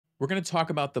We're going to talk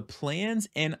about the plans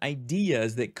and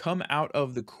ideas that come out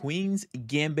of the Queen's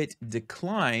Gambit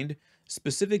declined,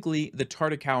 specifically the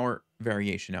Tartakower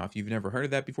variation. Now, if you've never heard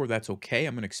of that before, that's okay.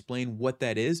 I'm going to explain what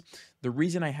that is. The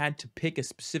reason I had to pick a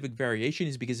specific variation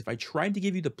is because if I tried to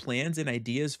give you the plans and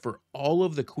ideas for all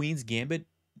of the Queen's Gambit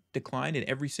decline and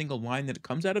every single line that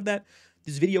comes out of that,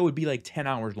 this video would be like 10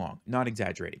 hours long, not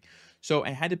exaggerating. So I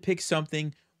had to pick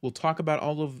something. We'll talk about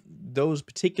all of those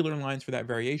particular lines for that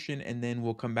variation, and then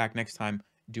we'll come back next time,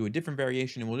 do a different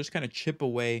variation, and we'll just kind of chip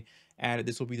away at it.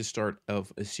 This will be the start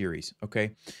of a series,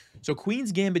 okay? So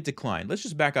Queen's Gambit decline. Let's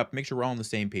just back up, make sure we're all on the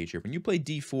same page here. When you play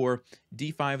d4,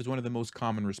 d5 is one of the most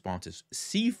common responses.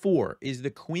 c4 is the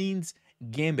Queen's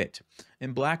Gambit,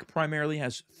 and black primarily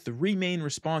has three main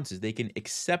responses. They can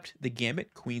accept the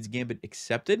Gambit, Queen's Gambit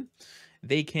accepted.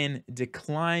 They can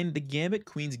decline the Gambit,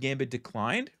 Queen's Gambit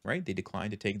declined, right? They declined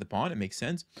to take the pawn, it makes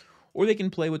sense. Or they can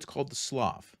play what's called the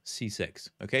Slav, c6,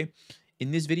 okay?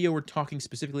 In this video, we're talking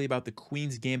specifically about the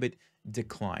Queen's Gambit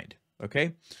declined,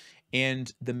 okay?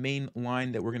 And the main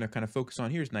line that we're going to kind of focus on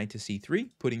here is knight to c3,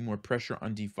 putting more pressure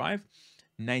on d5,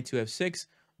 knight to f6,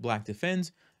 black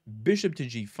defends, bishop to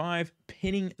g5,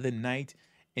 pinning the knight,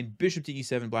 and bishop to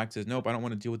e7, black says, nope, I don't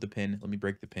want to deal with the pin. Let me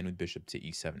break the pin with bishop to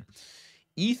e7.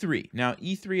 E3. Now,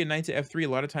 E3 and knight to F3, a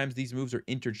lot of times these moves are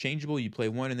interchangeable. You play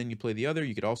one and then you play the other.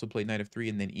 You could also play knight F3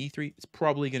 and then E3. It's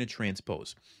probably going to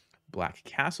transpose. Black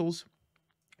castles.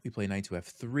 We play knight to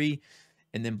F3,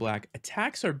 and then black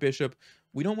attacks our bishop.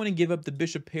 We don't want to give up the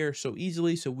bishop pair so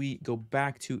easily, so we go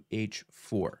back to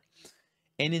H4.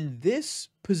 And in this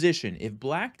position, if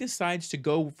black decides to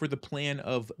go for the plan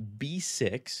of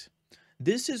B6,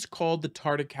 this is called the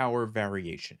Tartakower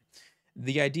variation.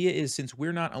 The idea is, since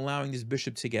we're not allowing this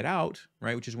bishop to get out,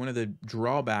 right, which is one of the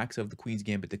drawbacks of the Queen's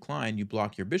Gambit decline, you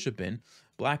block your bishop in,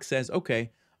 black says, okay,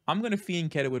 I'm going to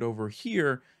fianchetto it over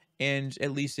here, and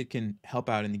at least it can help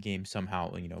out in the game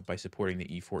somehow, you know, by supporting the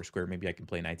e4 square. Maybe I can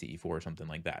play knight to e4 or something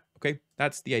like that, okay?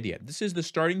 That's the idea. This is the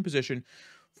starting position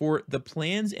for the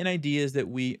plans and ideas that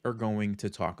we are going to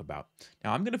talk about.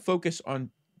 Now, I'm going to focus on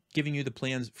giving you the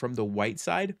plans from the white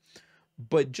side,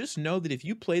 but just know that if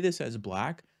you play this as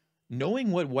black,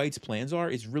 knowing what white's plans are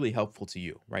is really helpful to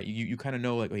you, right? You kind of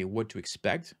know like, okay, what to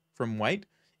expect from white,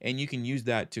 and you can use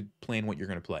that to plan what you're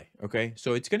going to play, okay?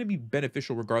 So it's going to be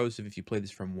beneficial regardless of if you play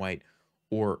this from white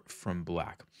or from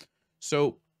black.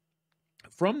 So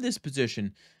from this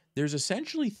position, there's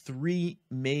essentially three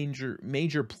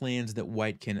major plans that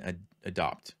white can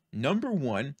adopt. Number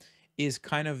one is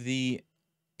kind of the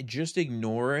just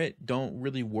ignore it, don't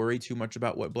really worry too much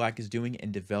about what black is doing,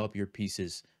 and develop your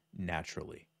pieces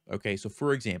naturally. Okay, so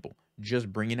for example,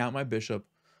 just bringing out my bishop,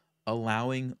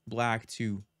 allowing black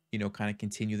to, you know, kind of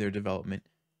continue their development,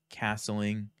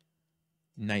 castling,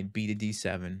 knight b to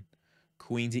d7,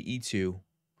 queen to e2,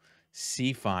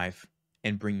 c5,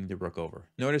 and bringing the rook over.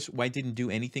 Notice white didn't do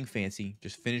anything fancy,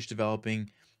 just finished developing,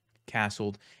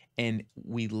 castled, and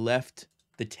we left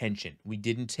the tension. We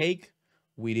didn't take,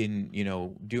 we didn't, you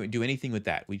know, do anything with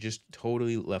that. We just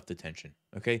totally left the tension,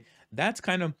 okay? That's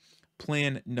kind of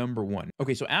plan number one.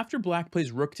 Okay, so after black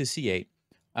plays rook to c8,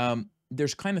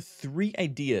 there's kind of three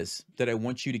ideas that I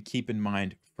want you to keep in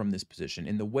mind from this position.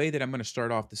 And the way that I'm going to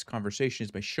start off this conversation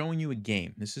is by showing you a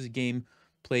game. This is a game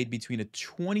played between a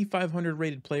 2,500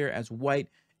 rated player as white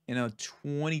and a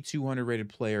 2,200 rated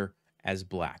player as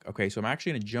black. Okay, so I'm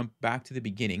actually going to jump back to the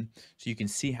beginning so you can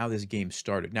see how this game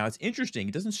started. Now, it's interesting.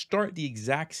 It doesn't start the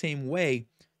exact same way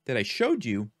that I showed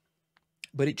you,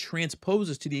 but it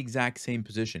transposes to the exact same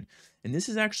position. And this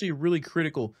is actually a really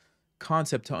critical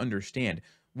concept to understand.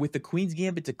 With the Queen's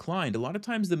Gambit declined, a lot of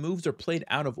times the moves are played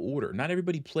out of order. Not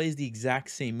everybody plays the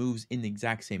exact same moves in the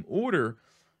exact same order,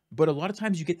 but a lot of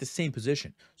times you get the same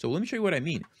position. So let me show you what I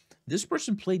mean. This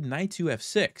person played knight to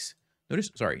f6.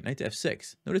 Notice, sorry, knight to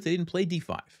f6. Notice they didn't play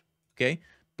d5, okay?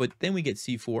 But then we get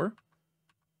c4,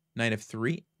 knight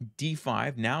f3,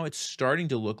 d5. Now it's starting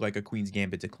to look like a Queen's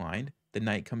Gambit declined. The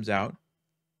knight comes out,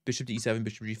 bishop to e7,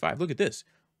 bishop to g5. Look at this.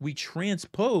 We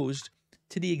transposed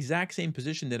to the exact same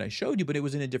position that I showed you, but it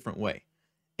was in a different way.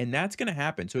 And that's going to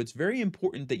happen. So it's very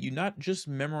important that you not just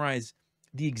memorize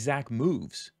the exact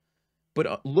moves,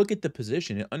 but look at the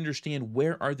position and understand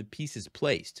where are the pieces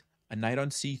placed. A knight on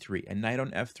c3, a knight on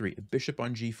f3, a bishop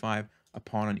on g5, a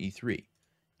pawn on e3.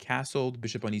 Castled,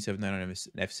 bishop on e7, knight on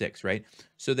f6, right?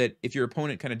 So that if your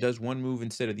opponent kind of does one move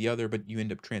instead of the other, but you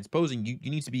end up transposing, you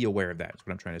need to be aware of that. That's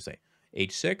what I'm trying to say.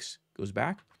 h6 goes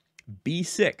back.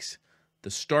 b6,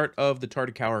 the start of the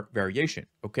Tartakower variation.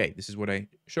 Okay, this is what I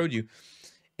showed you.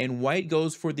 And white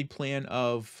goes for the plan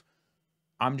of,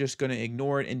 I'm just going to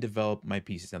ignore it and develop my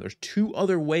pieces. Now, there's two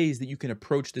other ways that you can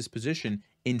approach this position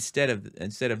instead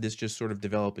of this just sort of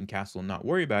develop and castle and not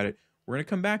worry about it. We're going to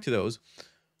come back to those,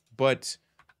 but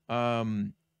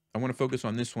I want to focus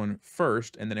on this one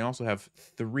first, and then I also have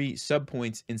 3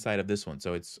 subpoints inside of this one.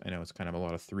 So I know it's kind of a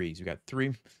lot of threes. You got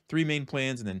three main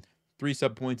plans and then 3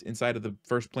 subpoints inside of the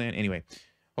first plan. Anyway,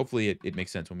 hopefully it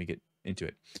makes sense when we get into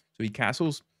it. So he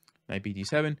castles, knight b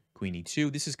d7, queen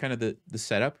e2. This is kind of the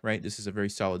setup, right? This is a very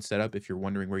solid setup. If you're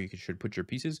wondering where you should put your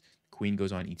pieces, queen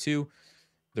goes on e2.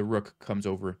 The rook comes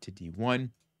over to d1.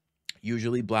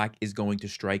 Usually black is going to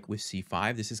strike with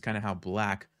c5. This is kind of how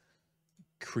black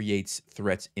creates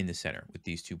threats in the center with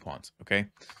these 2 pawns, okay?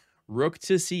 Rook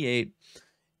to c8,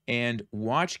 and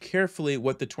watch carefully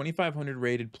what the 2500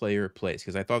 rated player plays,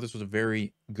 because I thought this was a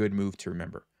very good move to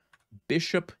remember.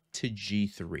 Bishop to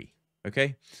g3,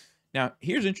 okay? Now,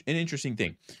 here's an interesting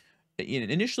thing.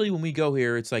 Initially, when we go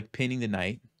here, it's like pinning the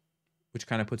knight, which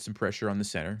kind of puts some pressure on the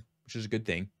center, which is a good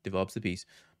thing, develops the piece.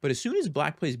 But as soon as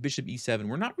black plays bishop e7,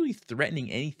 we're not really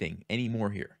threatening anything anymore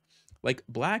here. Like,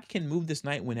 black can move this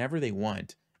knight whenever they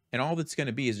want, and all that's going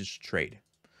to be is just trade.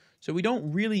 So we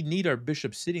don't really need our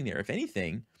bishop sitting there. If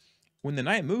anything, when the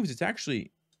knight moves, it's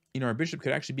actually, our bishop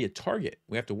could actually be a target.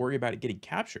 We have to worry about it getting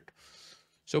captured.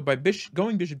 So by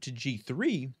going bishop to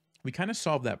g3, we kind of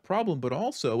solve that problem. But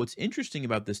also, what's interesting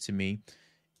about this to me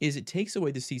is it takes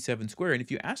away the c7 square. And if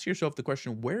you ask yourself the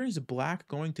question, where is black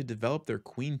going to develop their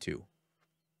queen to?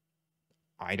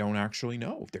 I don't actually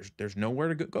know. There's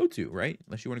nowhere to go to, right?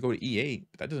 Unless you want to go to e8,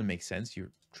 but that doesn't make sense.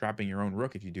 You're trapping your own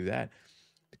rook if you do that.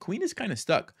 The queen is kind of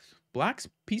stuck. Black's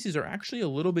pieces are actually a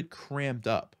little bit cramped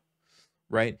up,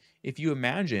 right? If you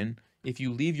imagine, if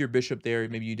you leave your bishop there,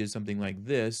 maybe you did something like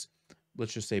this.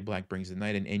 Let's just say black brings the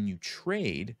knight in and you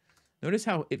trade. Notice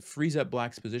how it frees up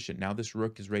black's position. Now this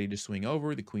rook is ready to swing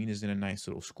over. The queen is in a nice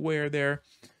little square there.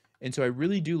 And so I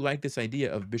really do like this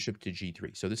idea of bishop to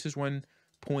g3. So this is one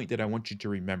point that I want you to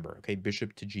remember, okay?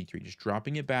 Bishop to g3, just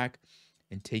dropping it back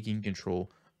and taking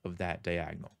control of that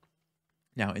diagonal.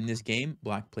 Now, in this game,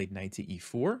 black played knight to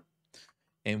e4,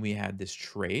 and we had this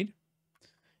trade.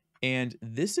 And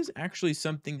this is actually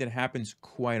something that happens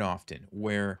quite often,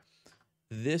 where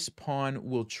this pawn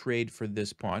will trade for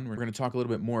this pawn. We're going to talk a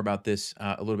little bit more about this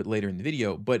a little bit later in the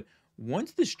video, but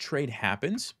once this trade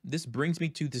happens, this brings me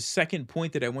to the second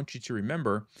point that I want you to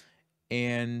remember,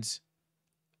 and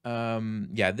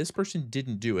yeah, this person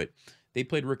didn't do it. They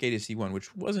played rook a to c1,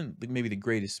 which wasn't maybe the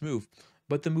greatest move,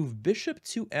 but the move bishop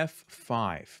to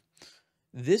f5.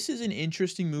 This is an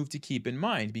interesting move to keep in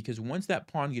mind, because once that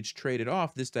pawn gets traded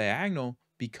off, this diagonal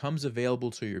becomes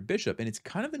available to your bishop, and it's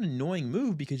kind of an annoying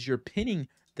move because you're pinning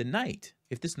the knight.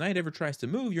 If this knight ever tries to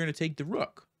move, you're going to take the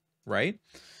rook, right?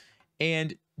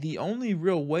 And the only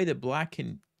real way that black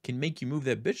can make you move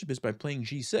that bishop is by playing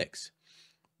g6.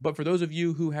 But for those of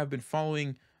you who have been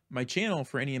following my channel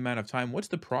for any amount of time, what's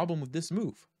the problem with this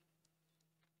move?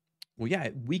 Well, yeah,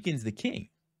 it weakens the king.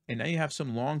 And now you have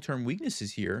some long-term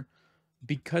weaknesses here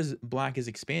because black is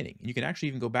expanding. And you can actually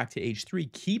even go back to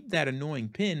h3, keep that annoying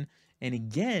pin, and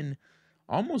again,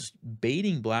 almost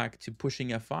baiting black to pushing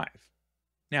f5.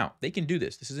 Now, they can do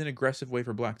this. This is an aggressive way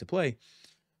for black to play,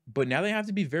 but now they have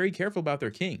to be very careful about their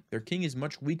king. Their king is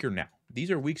much weaker now. These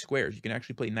are weak squares. You can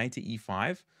actually play knight to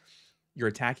e5. You're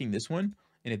attacking this one,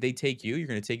 and if they take you, you're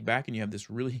going to take back, and you have this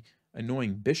really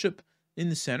annoying bishop in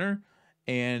the center,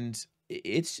 and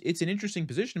it's an interesting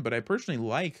position, but I personally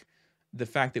like the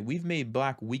fact that we've made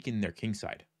black weaken their king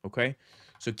side, okay?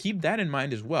 So keep that in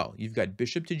mind as well. You've got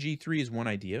bishop to g3 is one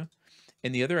idea,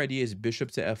 and the other idea is bishop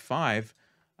to f5,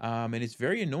 and it's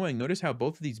very annoying. Notice how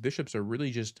both of these bishops are really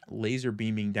just laser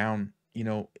beaming down,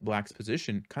 black's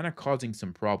position, kind of causing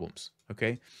some problems,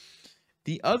 okay?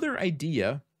 The other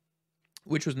idea,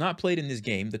 which was not played in this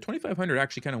game, the 2500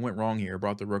 actually kind of went wrong here,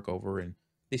 brought the rook over, and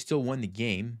they still won the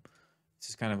game. This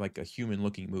is kind of like a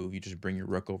human-looking move. You just bring your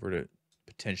rook over to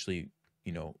potentially,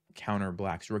 counter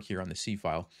black's rook here on the c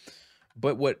file.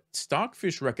 But what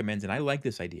Stockfish recommends, and I like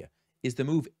this idea, is the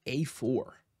move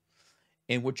a4.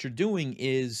 And what you're doing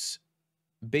is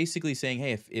basically saying,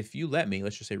 hey, if you let me,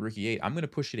 let's just say rook e8, I'm going to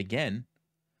push it again.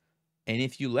 And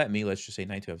if you let me, let's just say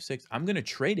knight to f6, I'm going to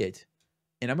trade it,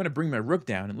 and I'm going to bring my rook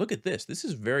down. And look at this. This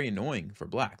is very annoying for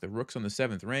black. The rook's on the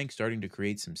 7th rank, starting to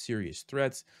create some serious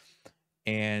threats.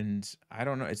 And I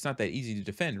don't know, it's not that easy to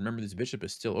defend. Remember, this bishop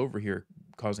is still over here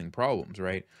causing problems,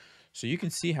 right? So you can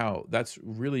see how that's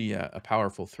really a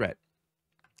powerful threat.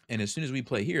 And as soon as we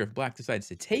play here, if black decides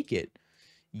to take it,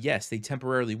 yes, they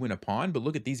temporarily win a pawn, but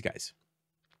look at these guys.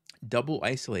 Double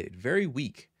isolated, very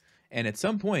weak. And at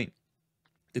some point,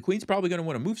 the queen's probably going to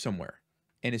want to move somewhere.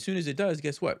 And as soon as it does,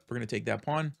 guess what? We're going to take that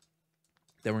pawn.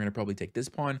 Then we're going to probably take this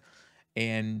pawn.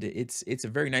 And it's a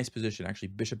very nice position. Actually,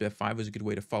 bishop f5 was a good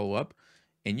way to follow up.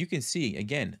 And you can see,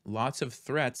 again, lots of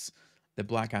threats that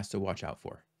black has to watch out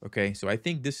for. Okay, so I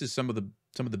think this is some of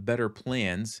the better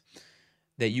plans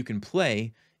that you can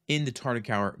play in the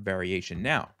Tartakower variation.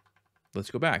 Now,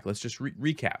 let's go back. Let's just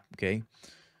recap, okay?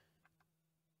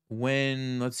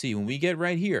 Let's see, when we get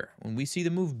right here, when we see the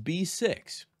move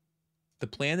b6, the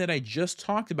plan that I just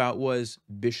talked about was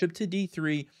bishop to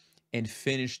d3 and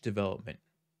finish development,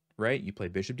 right? You play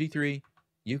bishop d3,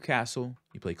 you castle,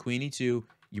 you play queen e2,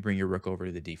 you bring your rook over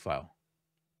to the d file.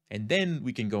 And then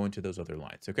we can go into those other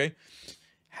lines, okay?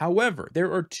 However,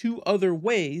 there are two other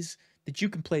ways that you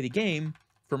can play the game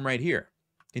from right here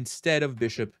instead of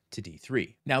bishop to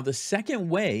d3. Now, the second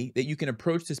way that you can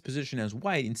approach this position as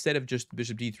white instead of just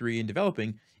bishop d3 and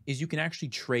developing is you can actually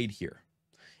trade here.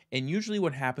 And usually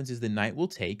what happens is the knight will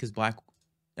take, because black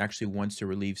actually wants to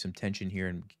relieve some tension here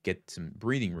and get some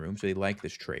breathing room, so they like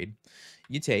this trade.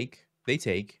 You take, they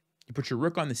take, you put your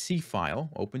rook on the c file,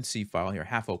 open c file here,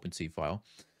 half open c file,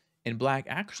 and black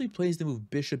actually plays the move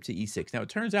bishop to e6. Now, it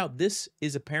turns out this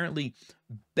is apparently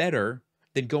better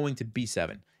than going to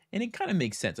b7. And it kind of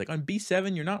makes sense. Like on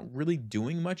b7, you're not really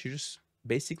doing much. You're just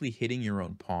basically hitting your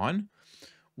own pawn.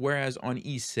 Whereas on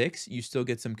e6, you still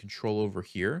get some control over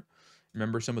here.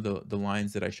 Remember some of the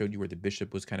lines that I showed you where the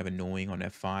bishop was kind of annoying on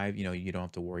f5? You know, you don't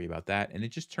have to worry about that. And it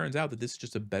just turns out that this is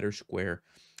just a better square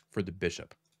for the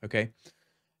bishop, okay?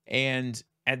 And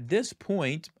at this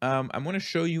point, I'm going to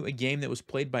show you a game that was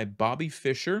played by Bobby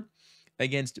Fischer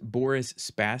against Boris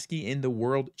Spassky in the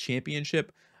World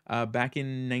Championship back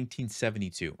in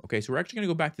 1972. Okay, so we're actually going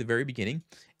to go back to the very beginning.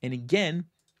 And again,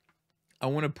 I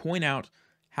want to point out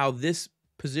how this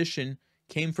position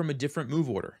came from a different move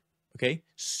order. Okay,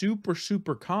 super,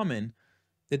 super common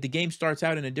that the game starts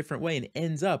out in a different way and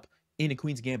ends up in a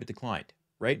Queen's Gambit declined,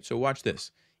 right? So watch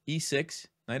this. E6,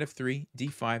 knight f3,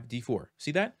 d5, d4.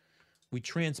 See that? We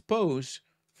transpose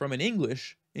from an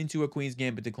English into a Queen's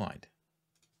Gambit declined.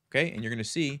 Okay, and you're going to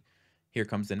see, here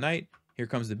comes the knight, here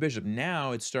comes the bishop.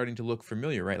 Now it's starting to look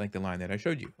familiar, right? Like the line that I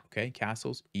showed you. Okay,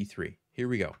 castles, e3. Here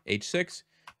we go. h6,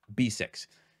 b6.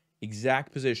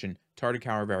 Exact position,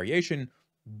 Tartakower variation,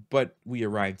 but we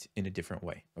arrived in a different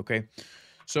way, okay?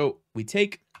 So we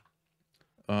take,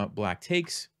 black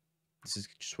takes. This is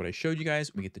just what I showed you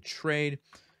guys. We get the trade.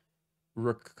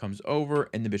 Rook comes over,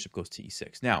 and the bishop goes to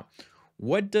e6. Now,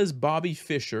 what does Bobby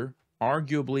Fischer,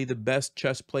 arguably the best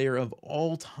chess player of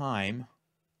all time,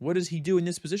 what does he do in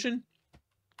this position?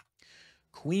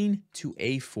 Queen to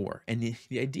a4. And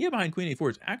the idea behind queen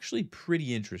a4 is actually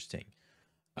pretty interesting.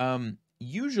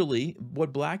 Usually,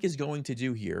 what black is going to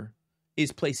do here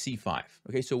is play c5.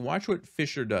 Okay, so watch what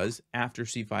Fischer does after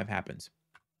c5 happens.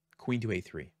 Queen to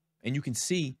a3. And you can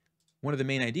see one of the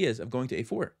main ideas of going to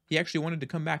a4. He actually wanted to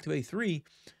come back to a3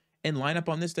 and line up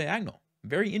on this diagonal.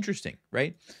 Very interesting,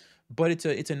 right? But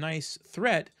it's a nice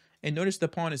threat. And notice the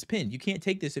pawn is pinned. You can't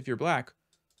take this if you're black,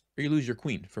 or you lose your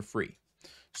queen for free.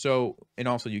 So, and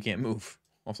also you can't move.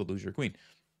 Also lose your queen.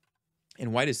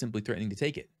 And white is simply threatening to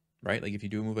take it, right? Like if you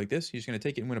do a move like this, you're just going to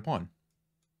take it and win a pawn.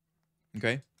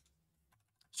 Okay?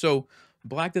 So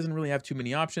black doesn't really have too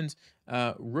many options.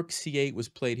 Rook c8 was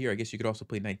played here. I guess you could also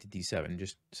play knight to d7,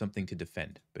 just something to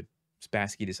defend. But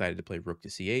Spassky decided to play rook to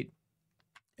c8,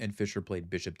 and Fischer played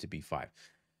bishop to b5.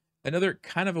 Another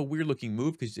kind of a weird-looking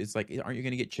move, because it's like, aren't you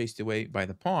going to get chased away by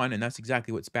the pawn? And that's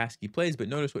exactly what Spassky plays, but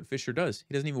notice what Fischer does.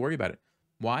 He doesn't even worry about it.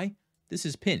 Why? This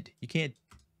is pinned. You can't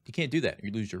do that.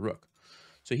 You lose your rook.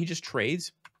 So he just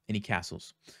trades, and he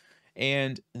castles.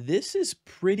 And this is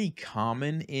pretty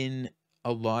common in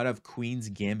a lot of Queen's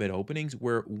Gambit openings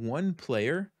where one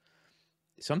player,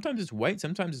 sometimes it's white,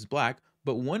 sometimes it's black,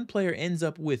 but one player ends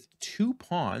up with two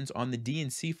pawns on the D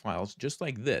and C files just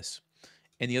like this.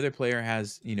 And the other player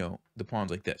has, you know, the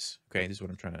pawns like this. Okay, this is what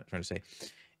I'm trying to say.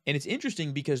 And it's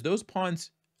interesting because those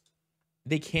pawns,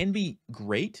 they can be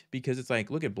great because it's like,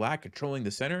 look at black controlling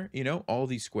the center, you know, all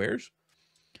these squares.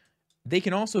 They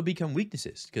can also become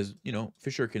weaknesses because, you know,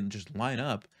 Fischer can just line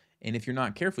up. And if you're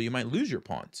not careful, you might lose your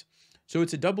pawns. So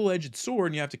it's a double-edged sword,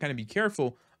 and you have to kind of be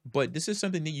careful. But this is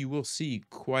something that you will see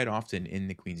quite often in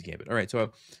the Queen's Gambit. All right,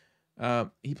 so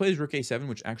he plays rook a7,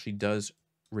 which actually does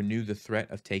renew the threat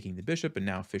of taking the bishop, and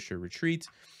now Fischer retreats.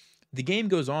 The game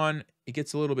goes on. It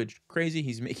gets a little bit crazy.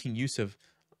 He's making use of,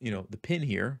 you know, the pin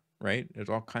here, right? There's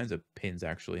all kinds of pins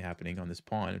actually happening on this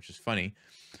pawn, which is funny.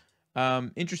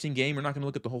 Interesting game. We're not going to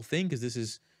look at the whole thing because this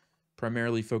is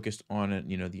primarily focused on,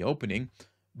 you know, the opening.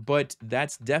 But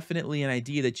that's definitely an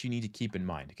idea that you need to keep in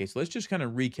mind. Okay, so let's just kind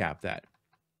of recap that.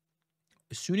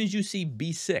 As soon as you see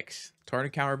b6,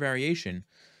 Tartakower variation,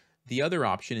 the other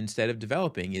option instead of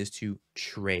developing is to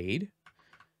trade,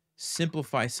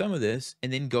 simplify some of this,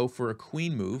 and then go for a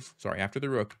queen move. Sorry, after the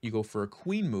rook, you go for a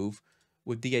queen move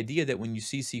with the idea that when you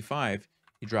see c5,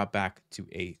 you drop back to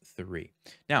a3.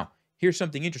 Now, here's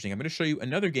something interesting. I'm going to show you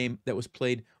another game that was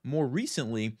played more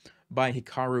recently by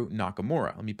Hikaru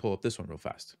Nakamura. Let me pull up this one real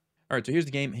fast. All right, so here's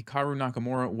the game. Hikaru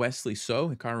Nakamura, Wesley So.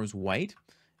 Hikaru's white.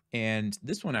 And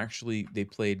this one actually, they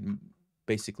played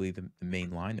basically the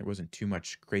main line. There wasn't too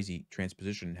much crazy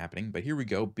transposition happening. But here we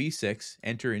go. b6,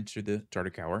 enter into the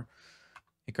Tartakower.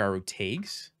 Hikaru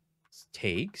takes.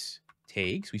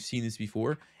 We've seen this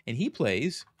before. And he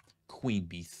plays queen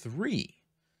b3.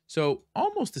 So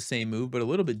almost the same move, but a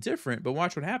little bit different. But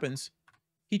watch what happens.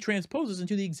 He transposes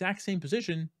into the exact same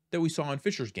position that we saw in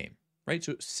Fischer's game, right?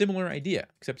 So similar idea,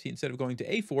 except instead of going to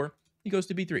a4, he goes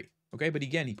to b3, okay? But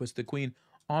again, he puts the queen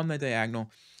on the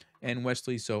diagonal, and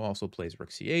Wesley So also plays rook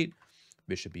c8,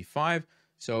 bishop b5.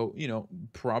 So, you know,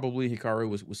 probably Hikaru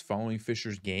was following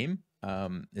Fischer's game,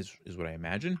 is what I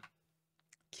imagine.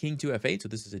 King to f8, so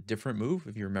this is a different move,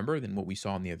 if you remember, than what we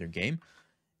saw in the other game.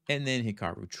 And then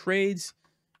Hikaru trades,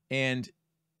 and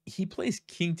he plays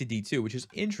king to d2, which is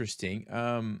interesting.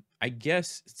 I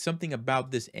guess something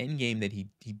about this endgame that he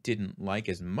didn't like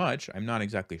as much. I'm not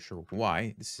exactly sure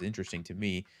why. This is interesting to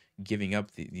me, giving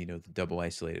up the the double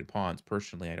isolated pawns.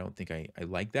 Personally, I don't think I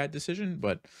like that decision,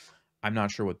 but I'm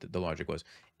not sure what the logic was.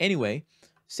 Anyway,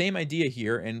 same idea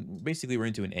here, and basically we're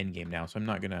into an endgame now, so I'm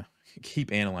not gonna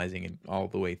keep analyzing it all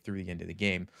the way through the end of the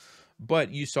game.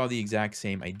 But you saw the exact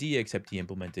same idea, except he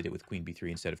implemented it with queen b3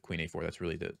 instead of queen a4. That's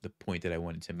really the point that I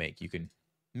wanted to make. You can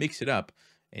mix it up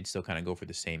and still kind of go for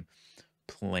the same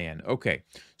plan. Okay,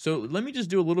 so let me just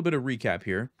do a little bit of recap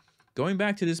here. Going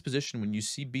back to this position, when you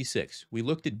see b6, we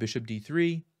looked at bishop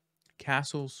d3,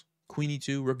 castles, queen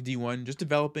e2, rook d1, just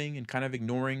developing and kind of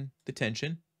ignoring the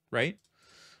tension, right?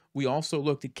 We also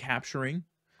looked at capturing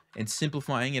and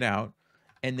simplifying it out,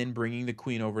 and then bringing the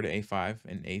queen over to a5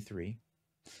 and a3.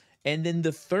 And then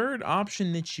the third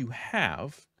option that you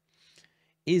have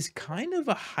is kind of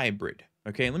a hybrid.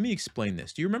 Okay, let me explain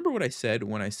this. Do you remember what I said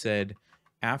when I said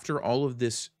after all of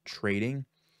this trading,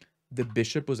 the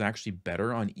bishop was actually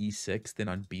better on e6 than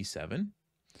on b7?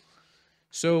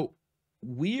 So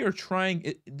we are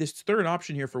trying, this third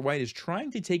option here for white is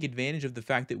trying to take advantage of the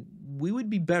fact that we would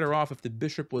be better off if the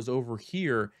bishop was over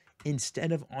here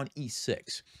instead of on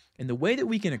e6. And the way that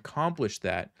we can accomplish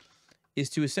that is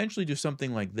to essentially do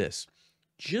something like this.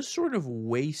 Just sort of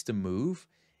waste a move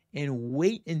and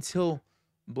wait until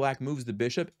black moves the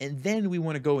bishop, and then we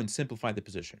want to go and simplify the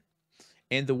position.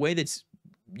 And the way that's,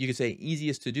 you could say,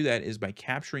 easiest to do that is by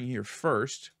capturing here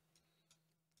first,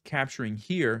 capturing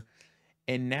here,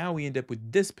 and now we end up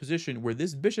with this position where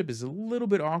this bishop is a little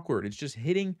bit awkward. It's just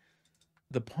hitting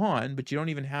the pawn, but you don't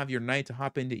even have your knight to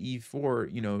hop into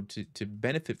e4, you know, to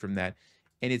benefit from that.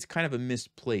 And it's kind of a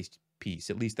misplaced piece.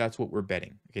 At least that's what we're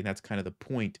betting. Okay, that's kind of the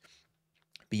point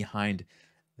behind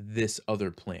this other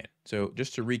plan. So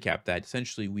just to recap that,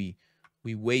 essentially we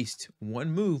waste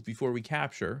one move before we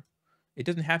capture. It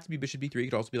doesn't have to be bishop b3. It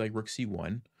could also be like rook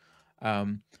c1.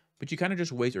 But you kind of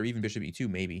just waste, or even bishop e2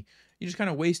 maybe. You just kind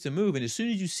of waste a move, and as soon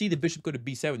as you see the bishop go to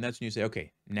b7, that's when you say,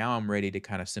 okay, now I'm ready to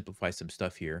kind of simplify some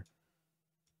stuff here,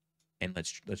 and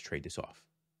let's trade this off.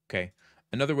 Okay.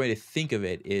 Another way to think of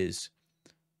it is,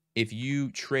 if you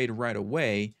trade right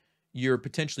away, you're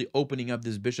potentially opening up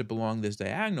this bishop along this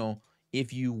diagonal.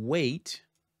 If you wait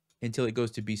until it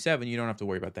goes to b7, you don't have to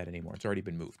worry about that anymore. It's already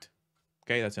been moved.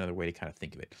 Okay, that's another way to kind of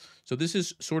think of it. So this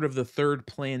is sort of the third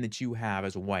plan that you have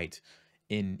as white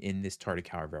in this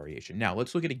Tartakower variation. Now,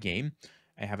 let's look at a game.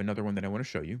 I have another one that I want to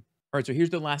show you. All right, so here's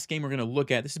the last game we're going to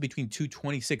look at. This is between two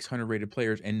 2,600 rated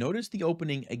players. And notice the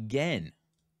opening again.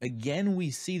 Again,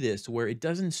 we see this where it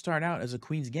doesn't start out as a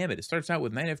Queen's Gambit. It starts out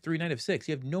with knight f3, knight f6.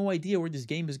 You have no idea where this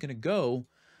game is going to go.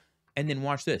 And then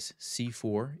watch this.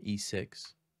 c4,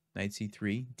 e6, knight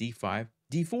c3, d5,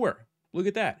 d4. Look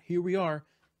at that. Here we are.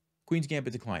 Queen's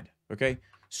Gambit declined. Okay?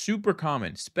 Super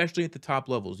common, especially at the top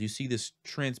levels. You see this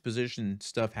transposition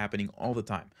stuff happening all the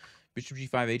time. Bishop g5,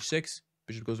 h6.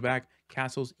 Bishop goes back.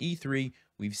 Castles, e3.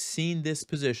 We've seen this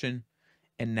position.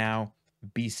 And now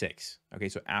b6. Okay,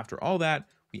 so after all that,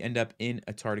 we end up in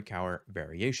a Tartakower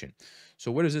variation.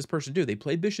 So what does this person do? They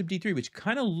play bishop d3, which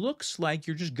kind of looks like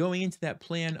you're just going into that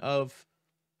plan of,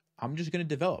 I'm just going to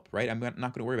develop, right? I'm not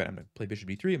going to worry about it. I'm going to play bishop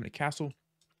d3. I'm going to castle.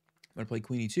 I'm going to play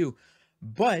queen e2.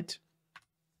 But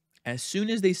as soon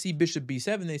as they see bishop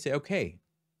b7, they say, okay,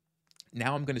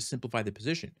 now I'm going to simplify the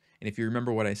position. And if you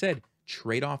remember what I said,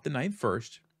 trade off the knight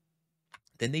first.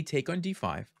 Then they take on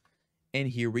d5. And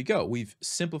here we go. We've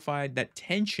simplified that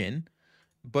tension,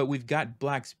 but we've got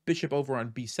black's bishop over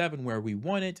on b7 where we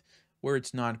want it, where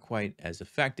it's not quite as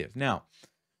effective. Now,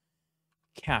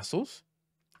 castles,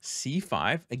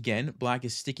 c5. Again, black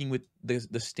is sticking with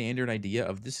the standard idea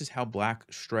of this is how black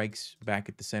strikes back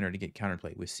at the center to get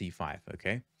counterplay with c5,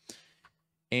 okay?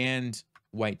 And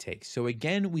white takes. So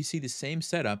again, we see the same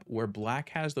setup where black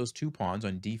has those two pawns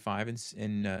on d5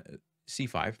 and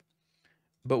c5,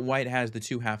 but white has the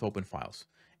two half-open files.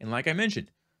 And like I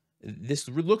mentioned, this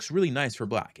looks really nice for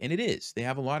black, and it is. They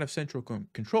have a lot of central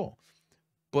control.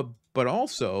 But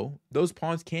also those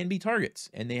pawns can be targets,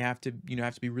 and they have to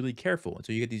have to be really careful. And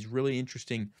so you get these really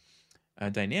interesting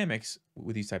dynamics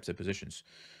with these types of positions.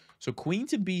 So queen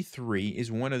to b3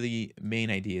 is one of the main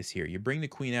ideas here. You bring the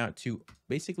queen out to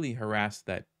basically harass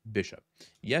that bishop.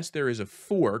 Yes, there is a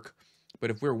fork, but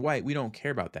if we're white, we don't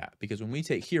care about that because when we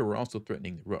take here, we're also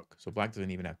threatening the rook. So black doesn't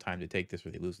even have time to take this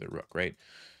or they lose their rook, right?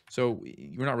 So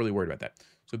we're not really worried about that.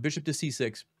 So bishop to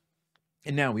c6,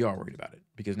 and now we are worried about it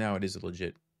because now it is a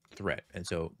legit threat. And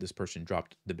so this person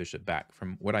dropped the bishop back.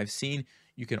 From what I've seen,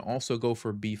 you can also go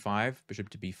for b5, bishop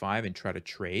to b5, and try to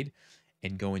trade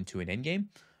and go into an endgame.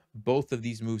 Both of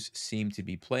these moves seem to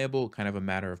be playable, kind of a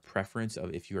matter of preference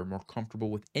of if you are more comfortable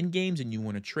with endgames and you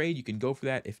want to trade, you can go for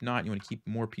that. If not, you want to keep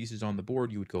more pieces on the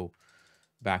board, you would go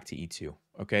back to e2,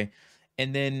 okay?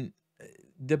 And then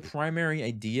the primary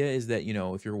idea is that,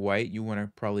 if you're white, you want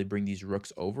to probably bring these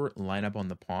rooks over, line up on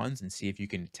the pawns, and see if you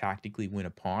can tactically win a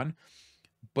pawn.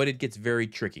 But it gets very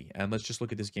tricky. And let's just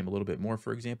look at this game a little bit more.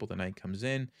 For example, the knight comes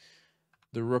in,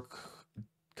 the rook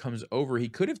comes over. He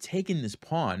could have taken this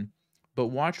pawn, but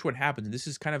watch what happens. This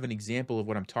is kind of an example of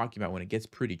what I'm talking about when it gets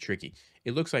pretty tricky.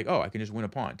 It looks like, oh, I can just win a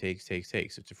pawn. Takes, takes,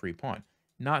 takes. It's a free pawn.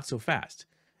 Not so fast.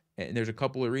 And there's a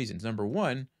couple of reasons. Number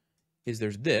one is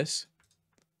there's this,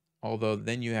 although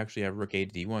then you actually have rook a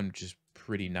to d1, which is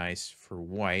pretty nice for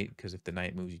white, because if the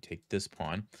knight moves, you take this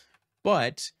pawn.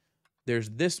 But there's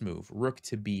this move, rook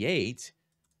to b8,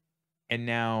 and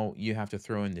now you have to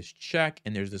throw in this check,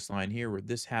 and there's this line here where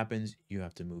this happens, you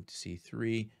have to move to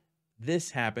c3. This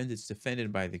happens, it's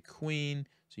defended by the queen,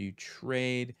 so you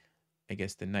trade, I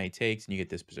guess the knight takes, and you get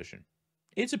this position.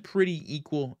 It's a pretty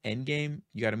equal endgame.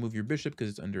 You got to move your bishop because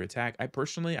it's under attack. I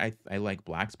personally, I like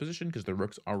black's position because the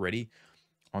rook's already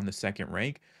on the second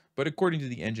rank, but according to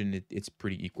the engine, it's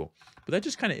pretty equal. But that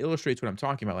just kind of illustrates what I'm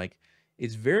talking about. Like,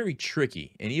 it's very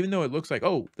tricky, and even though it looks like,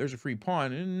 oh, there's a free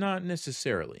pawn, not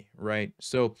necessarily, right?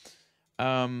 So,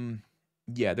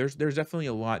 yeah, there's definitely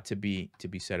a lot to be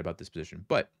said about this position.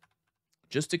 But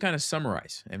just to kind of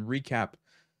summarize and recap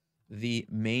the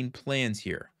main plans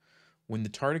here, when the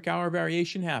Tartakower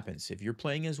variation happens, if you're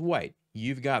playing as white,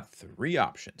 you've got three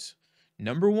options.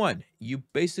 Number one, you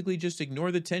basically just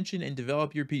ignore the tension and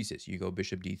develop your pieces. You go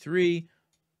bishop d3,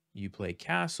 you play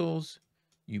castles,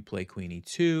 you play queen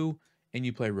e2, and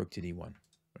you play rook to d1.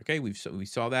 Okay, we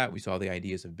saw that. We saw the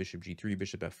ideas of bishop g3,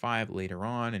 bishop f5 later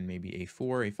on, and maybe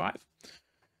a4, a5.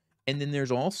 And then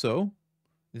there's also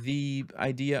the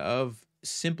idea of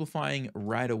simplifying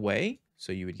right away.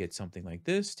 So you would get something like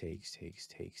this, takes, takes,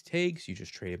 takes, takes. You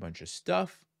just trade a bunch of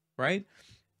stuff, right?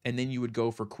 And then you would go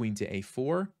for queen to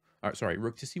a4. Or, sorry,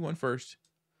 rook to c1 first.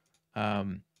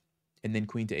 And then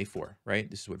queen to a4, right?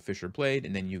 This is what Fischer played.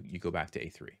 And then you go back to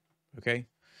a3, okay?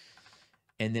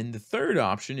 And then the third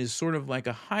option is sort of like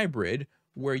a hybrid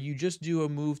where you just do a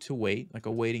move to wait, like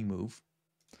a waiting move.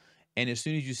 And as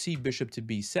soon as you see bishop to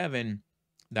b7,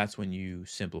 that's when you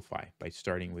simplify by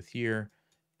starting with here,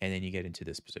 and then you get into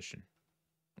this position.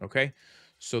 Okay,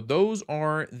 so those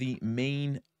are the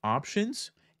main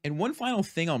options. And one final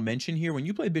thing I'll mention here, when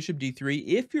you play bishop d3,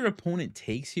 if your opponent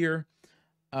takes here,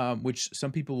 which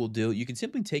some people will do, you can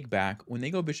simply take back. When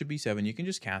they go bishop b7, you can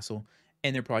just castle,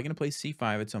 and they're probably going to play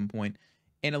c5 at some point.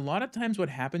 And a lot of times what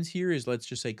happens here is, let's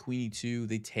just say queen e2,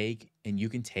 they take, and you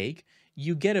can take.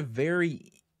 You get a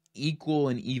very equal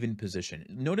and even position.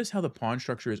 Notice how the pawn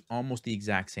structure is almost the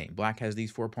exact same. Black has these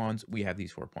 4 pawns, we have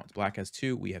these 4 pawns. Black has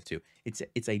 2, we have 2.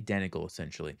 It's identical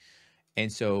essentially.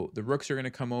 And so the rooks are going to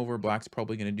come over. Black's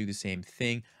probably going to do the same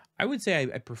thing. I would say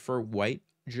I prefer white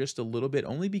just a little bit,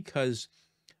 only because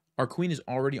our queen is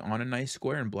already on a nice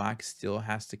square and black still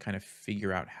has to kind of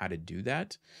figure out how to do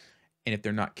that. And if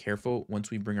they're not careful, once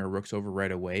we bring our rooks over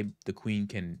right away, the queen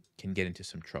can get into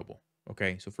some trouble.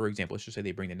 Okay, so for example, let's just say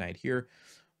they bring the knight here.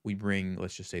 We bring,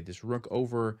 let's just say, this rook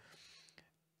over.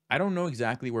 I don't know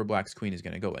exactly where black's queen is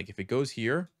going to go. Like, if it goes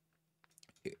here,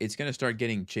 it's going to start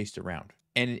getting chased around.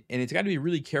 And it's got to be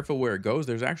really careful where it goes.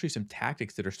 There's actually some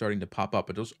tactics that are starting to pop up.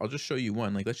 But I'll just show you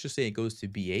one. Like, let's just say it goes to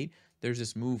b8. There's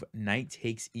this move, knight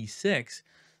takes e6.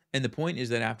 And the point is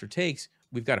that after takes,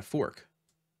 we've got a fork.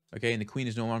 Okay, and the queen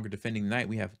is no longer defending the knight.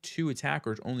 We have 2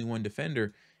 attackers, only 1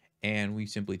 defender. And we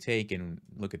simply take, and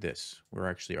look at this. We're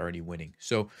actually already winning.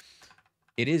 So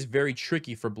It is very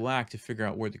tricky for black to figure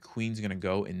out where the queen's going to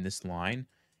go in this line.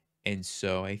 And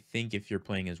so I think if you're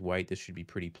playing as white, this should be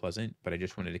pretty pleasant. But I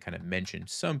just wanted to kind of mention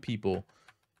some people,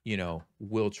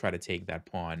 will try to take that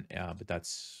pawn, but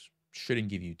that's shouldn't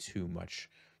give you too much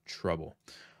trouble.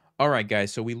 All right,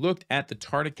 guys. So we looked at the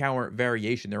Tartakower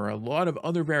variation. There are a lot of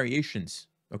other variations,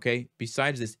 okay,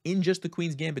 besides this in just the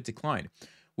Queen's Gambit decline,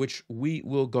 which we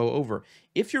will go over.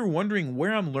 If you're wondering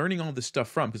where I'm learning all this stuff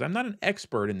from, because I'm not an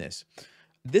expert in this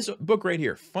book right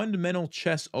here, Fundamental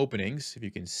Chess Openings, if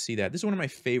you can see that, this is one of my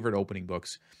favorite opening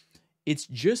books. It's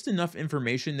just enough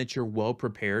information that you're well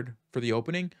prepared for the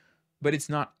opening, but it's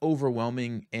not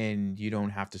overwhelming and you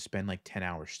don't have to spend like 10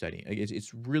 hours studying.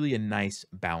 It's really a nice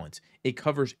balance. It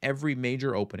covers every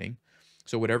major opening.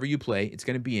 So whatever you play, it's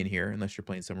going to be in here, unless you're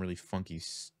playing some really funky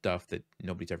stuff that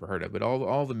nobody's ever heard of. But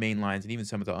all the main lines and even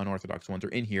some of the unorthodox ones are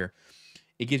in here.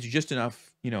 It gives you just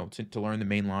enough, to learn the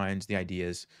main lines, the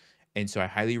ideas. And so I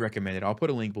highly recommend it. I'll put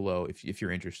a link below if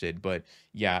you're interested. But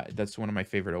yeah, that's one of my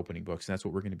favorite opening books, and that's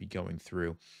what we're going to be going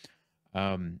through.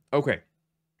 Okay.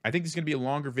 I think this is going to be a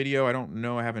longer video. I don't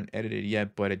know. I haven't edited it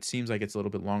yet, but it seems like it's a little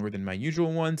bit longer than my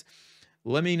usual ones.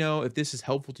 Let me know if this is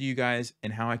helpful to you guys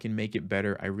and how I can make it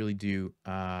better. I really do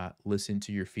listen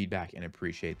to your feedback and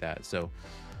appreciate that. So,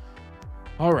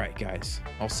 all right, guys.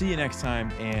 I'll see you next time.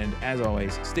 And as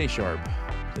always, stay sharp,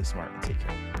 play smart, and take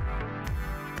care.